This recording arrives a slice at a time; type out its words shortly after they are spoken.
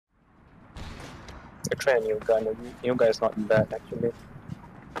could try a new gun. The new gun is not bad actually.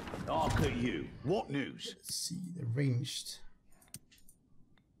 Look at you. What news? Let's see the ranged.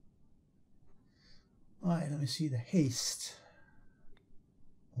 Alright, let me see the haste.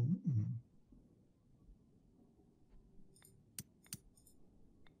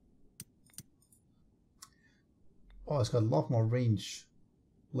 Oh, it's got a lot more range,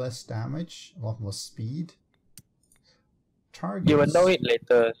 less damage, a lot more speed. Targets. You will know it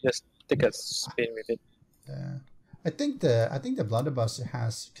later. Just take a spin with it. I think the blunderbuss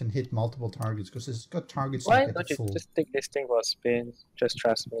can hit multiple targets because it's got targets. Why don't you just take this thing for a spin? Just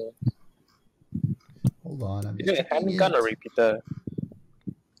trust me. Hold on, I'm Is it a handgun or repeater?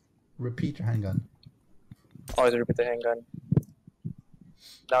 Repeater handgun. Oh, it's a repeater handgun.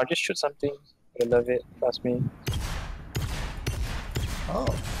 Now just shoot something. I love it. Trust me. Oh.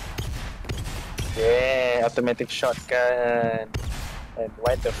 Yeah, automatic shotgun. And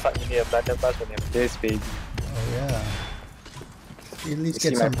why the fuck you need a blunderbuss when you have this, baby? Oh yeah. You at least You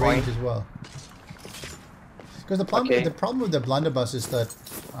get see my some range point? as well. Because the problem with the blunderbuss is that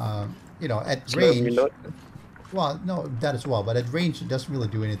you know, at Slow range. reload. Well, no, that as well. But at range, it doesn't really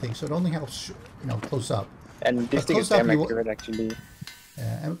do anything. So it only helps, you know, close up. And this thing is close up, damn accurate actually.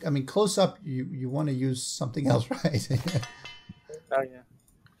 I mean, close up, you want to use something else, right? Oh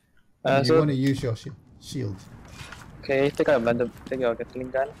yeah. You So want to use your shield. okay, take your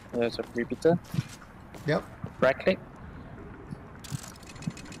Gatling gun. There's a repeater. Yep. Right click.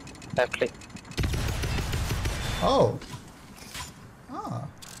 Left click. Oh. Ah.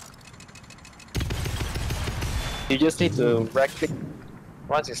 You just need to right click.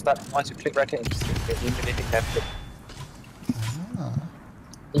 Once you click right click, you immediately left click. Ah.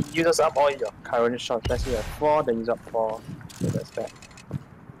 It uses up all your current shots. Let's say you have 4, then use up 4. So that's that.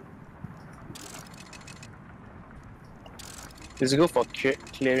 It's good for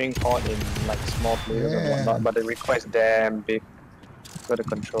clearing horde in like small players and whatnot, but it requires damn big for the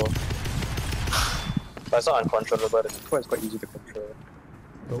control. But it's not uncontrollable, the control is quite easy to control.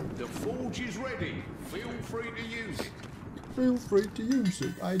 Oh. The forge is ready. Feel free to use it. Feel free to use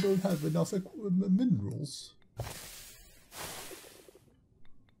it. I don't have enough minerals.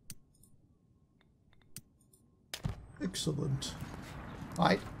 Excellent.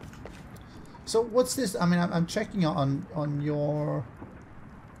 Alright. So what's this? I mean, I'm checking on your.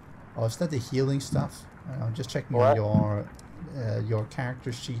 Oh, is that the healing stuff? I'm just checking What? on your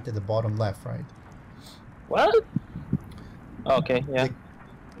character sheet at the bottom left, right? What? Okay, yeah.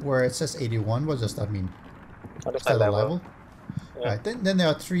 Where it says 81. What does that mean? Oh, that's Is that my a level. level? Yeah. Right. Then there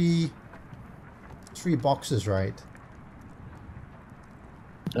are three boxes, right?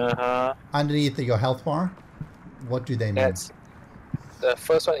 Uh-huh. Underneath your health bar. What do they mean? That's the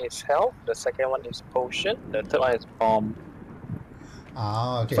first one is health, the second one is potion, the third one is bomb.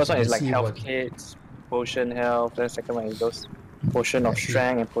 Ah, okay. First so one you is like see health what- kits, potion health, the second one is those potion of I see.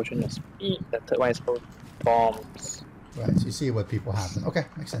 strength and potion of speed, the third one is bombs. Right, so you see what people have then. Okay,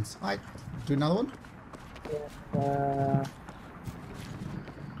 makes sense. Alright, do another one?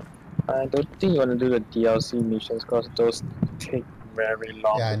 I don't think you want to do the DLC missions because those take very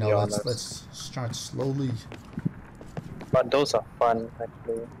long Yeah, I to be know. honest. Let's start slowly. But those are fun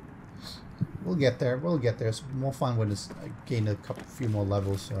actually. We'll get there. We'll get there. It's more fun when it's gain a few more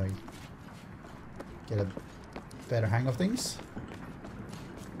levels, so I get a better hang of things.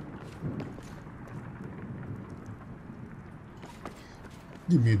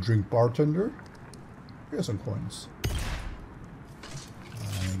 Give me a drink, bartender. Here's some coins. I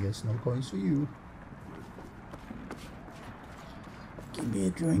guess no coins for you. Give me a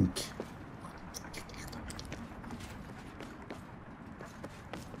drink.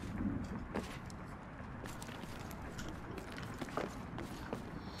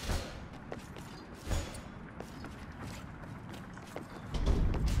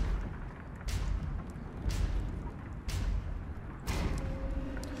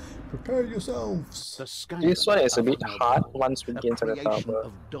 Prepare yourselves. The Skaven This one is a bit are hard noble, once we a get to the creation tower.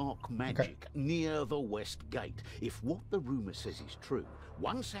 of dark magic near the west gate. If what the rumor says is true,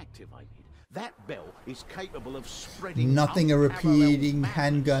 once activated, that bell is capable of spreading Nothing a unparalleled repeating madness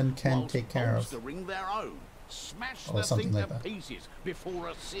handgun can whilst take care of. bolstering their own. Smash Or the something thing like to that. pieces before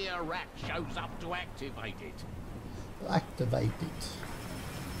a seer rat shows up to activate it. Activate it.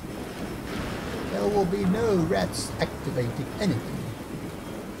 There will be no rats activating anything.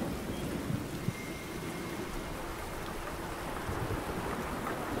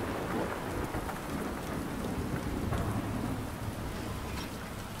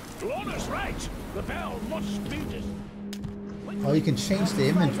 Honest right, the bell must be this. Oh, you can change the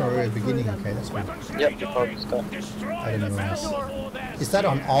inventory at the beginning. Okay, that's good. Yep, you probably start. I didn't realize. Is that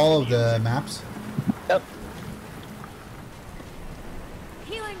on all of the maps? Yep.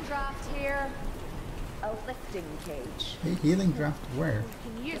 Healing draft here. A lifting cage. Hey, healing draft where? You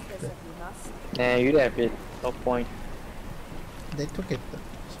can use this if you must. Nah, you have it. No point. They took it.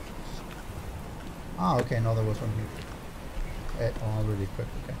 Ah, okay, no, there was one here. Already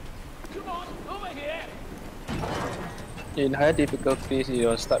equipped, okay. Come on, over here. In higher difficulties, you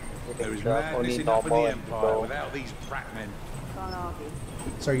don't start with There the is draft, madness only enough in the normal and Empire low. without these bratmen. Can't argue.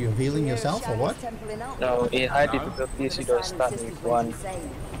 So are you healing yourself or what? No, in higher difficulties, you don't start with one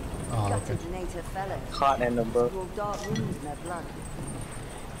Oh, okay. card and above.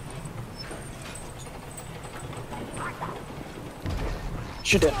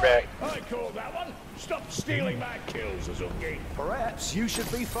 Shoot that rag. I call that one. Stop stealing my kills, Azungi. Perhaps you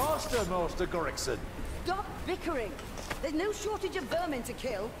should be faster, Master Gorrickson. Stop bickering. There's no shortage of vermin to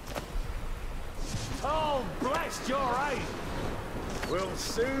kill. Oh, blast your aim! We'll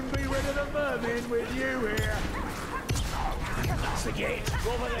soon be rid of the vermin with you here. That's the gate.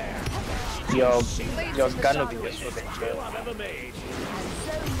 Over there. Your gun will be useful than Kill I've ever made.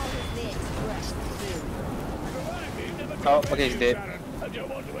 Oh, okay, he's dead. I don't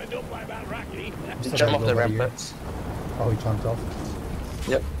want to end up like that Raki. He jumped off the ramparts. Oh, he jumped off.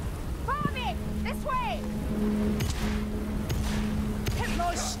 Yep. Follow me! This way!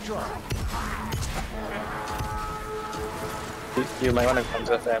 Nice strike. You might want to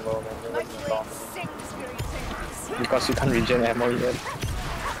conserve ammo, man. You're running long. Because you can't regen ammo yet.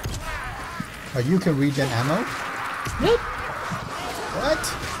 Oh, you can regen ammo? Yep.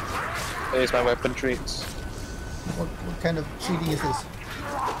 What? There's my weapon traits. What kind of cheating is this?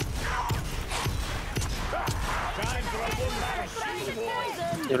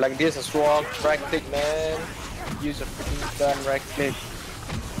 You like this as well? Right click, man. Use a freaking gun, right click.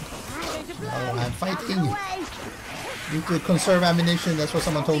 Oh, I'm fighting. Need to conserve ammunition, that's what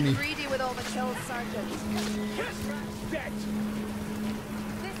someone told me. Greedy with all the kills, Sergeant.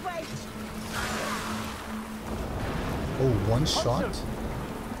 This way. Oh, one shot?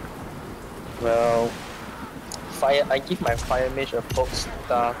 Well, fire. I give my fire mage a poke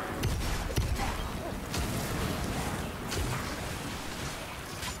staff.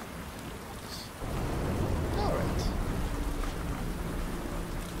 Alright.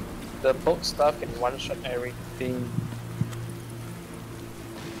 The poke staff can one-shot everything.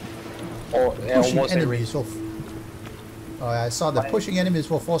 Or Pushing almost enemies will... Oh, I saw that pushing enemies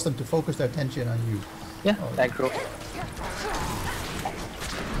will force them to focus their attention on you. Yeah, Oh. aggro.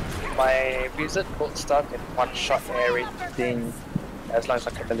 My wizard poke staff can one-shot everything as long as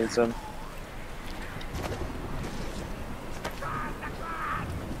a catalysm.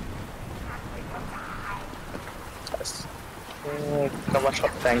 Yes. Can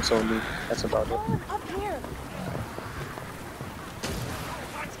one-shot tanks only. That's about it. Oh, up here.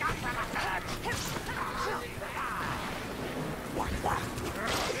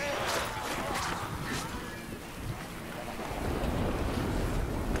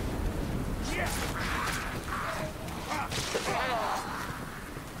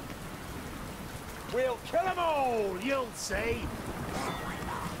 We'll kill them all, you'll see.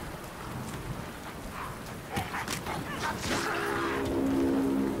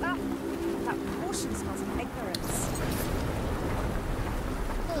 Ah, that potion smells of ignorance.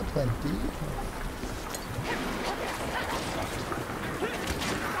 Plenty.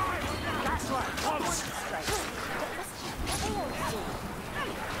 That's right, once.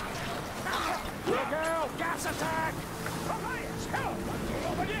 Look out, gas attack! Help!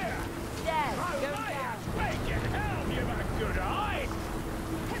 Over here! Dead. Go down. Make it help! You've a good eye!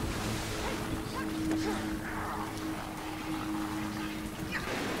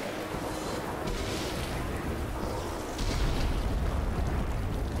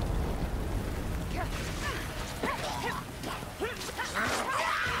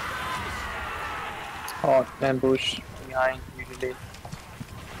 Hot ambush behind usually.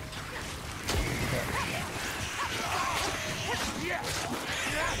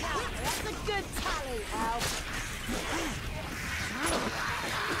 That's a good tally, Al.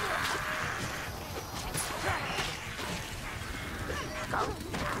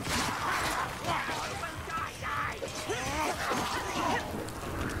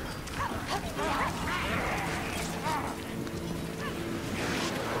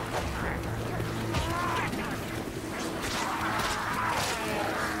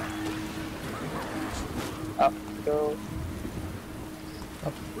 Up go.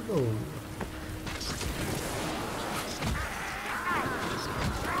 Up we go.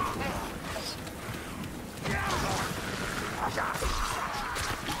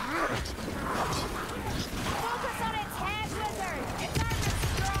 Focus on its head, wizard. It's not as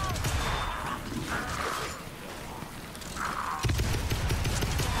strong.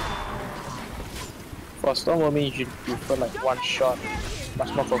 For storm worming, you should prefer like one shot,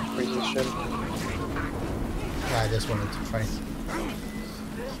 much more for precision. Yeah, I just wanted to try.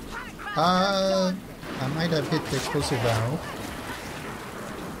 I might have hit the explosive barrel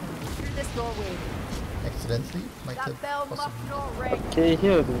Through this doorway. accidentally. Might That have bell must possibly. not ring. Okay,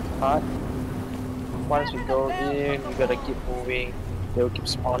 here will be hard. Once we go in, we gotta keep moving. They'll keep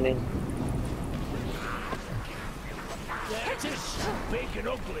spawning. Yeah, it is big and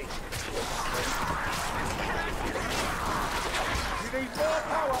ugly. You need more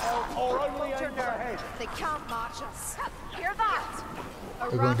power, Elf, or only aim for the head. They can't march us. Hear that?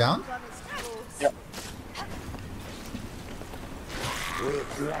 We're going down? Yep. We're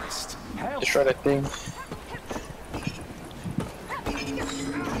blessed. Help. Destroy that thing.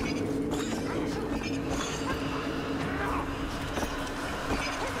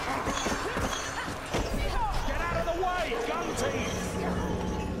 Get out of the way, gun team.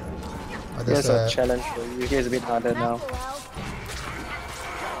 Oh, Here's a challenge for you. Here's a bit harder now.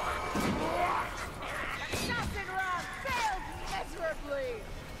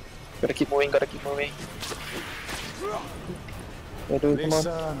 Gotta keep moving, gotta keep moving. Yeah, dude, come on.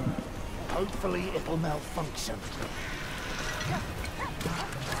 Listen, hopefully it'll malfunction.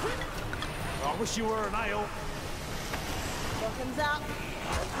 I wish you were an ale. Welcome's up.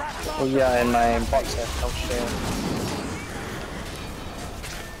 Oh yeah, and my box has no share.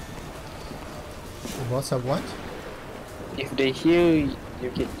 What's up? What? If they heal, you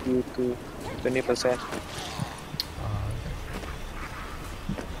get you to 20%.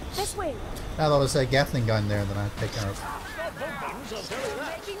 This way. I thought it was a Gatling gun there that I picked up.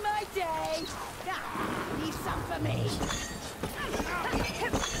 Making my day. Leave some for me.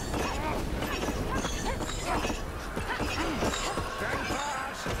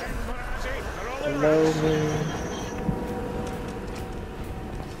 Hello, me.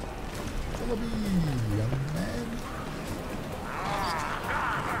 Follow me, young man.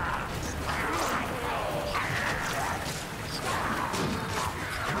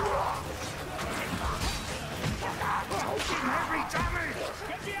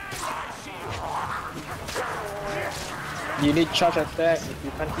 You need charge attack if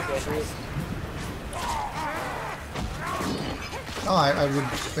you can't hit your head. Oh, I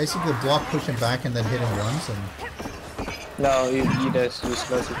would basically block, push him back, and then hit him once, and No, you just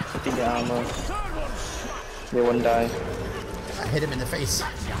useless if hitting the armor. They won't die. I hit him in the face.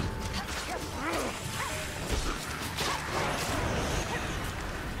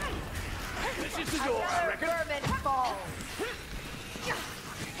 This is the door, I reckon. Vermin fall.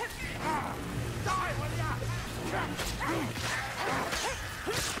 Die, will ya?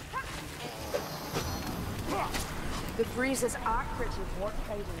 The breezes are pretty work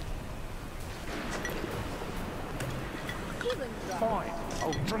hiding. Healing drop. Fine,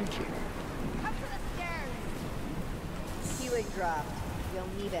 I'll drink it. Up to the stairs. Healing drop.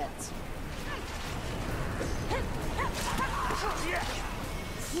 You'll need it.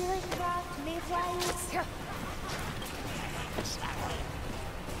 Healing drop, Mayflies.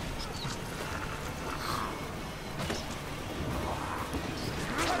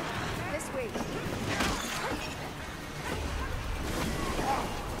 This way.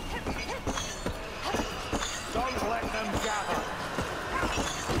 Don't let them gather.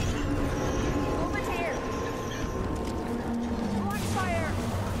 Over here. Black fire.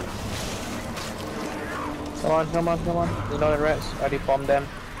 Come on, come on, come on. You know the rats. I already bombed them.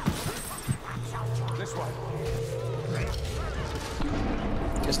 This way.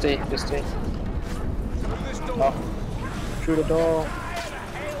 Just stay, just stay. Through this door. Oh. Through the door.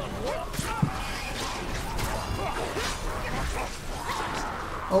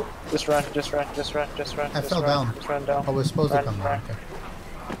 Oh, Just run, just run, just run, just run. I just fell run, down. Just run down. I was supposed to Run, come run. down. Okay.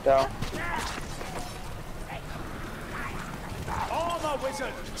 Down. Armor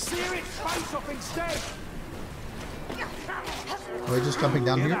wizard! Sear its face off instead! We're just jumping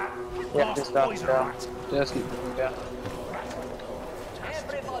down here. Yeah, just down, down. Just keep moving down.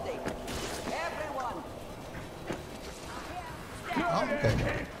 Everybody. Everyone. Oh,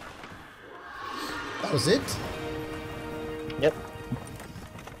 okay. That was it? Yep.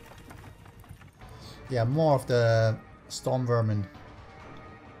 Yeah, more of the storm vermin.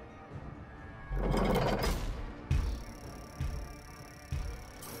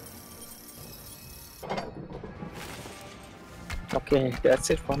 Okay, that's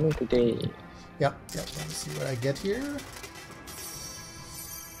it for me today. Yep, yep. Let's see what I get here.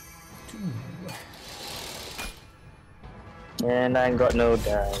 2. And I got no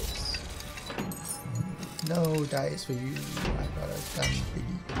dice. No dice for you. I got a gun piggy.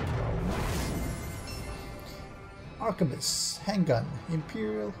 Arquebus. Handgun.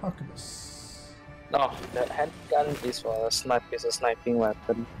 Imperial Arquebus. Oh, the handgun is for a snipe. It's a sniping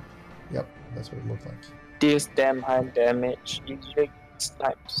weapon. Yep, that's what it looked like. Deals damn high damage. Usually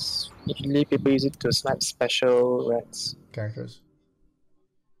snipes. Usually people use it to snipe special rats. Characters.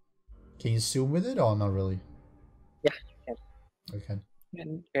 Can you zoom with it or not really? Yeah, you can. Okay.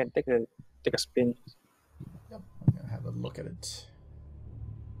 You can take a spin. Yep, I'm gonna have a look at it.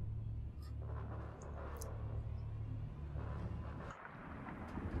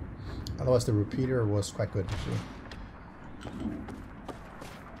 Otherwise, the repeater was quite good actually.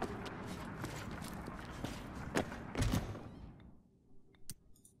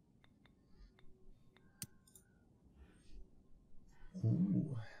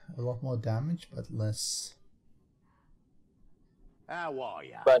 Ooh, a lot more damage, but less. How are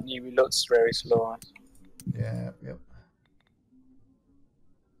ya? But it reloads very slow. Yeah, yep.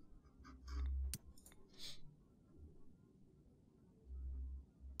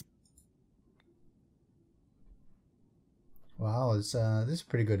 Wow, this is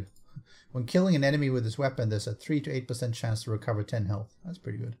pretty good. When killing an enemy with this weapon, there's a 3 to 8% chance to recover 10 health. That's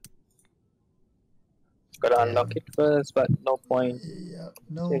pretty good. Gotta unlock it first, but no point. Yeah,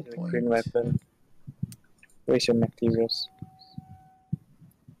 no Take the point. green weapon. Waste your materials.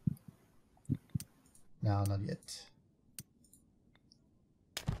 No, not yet.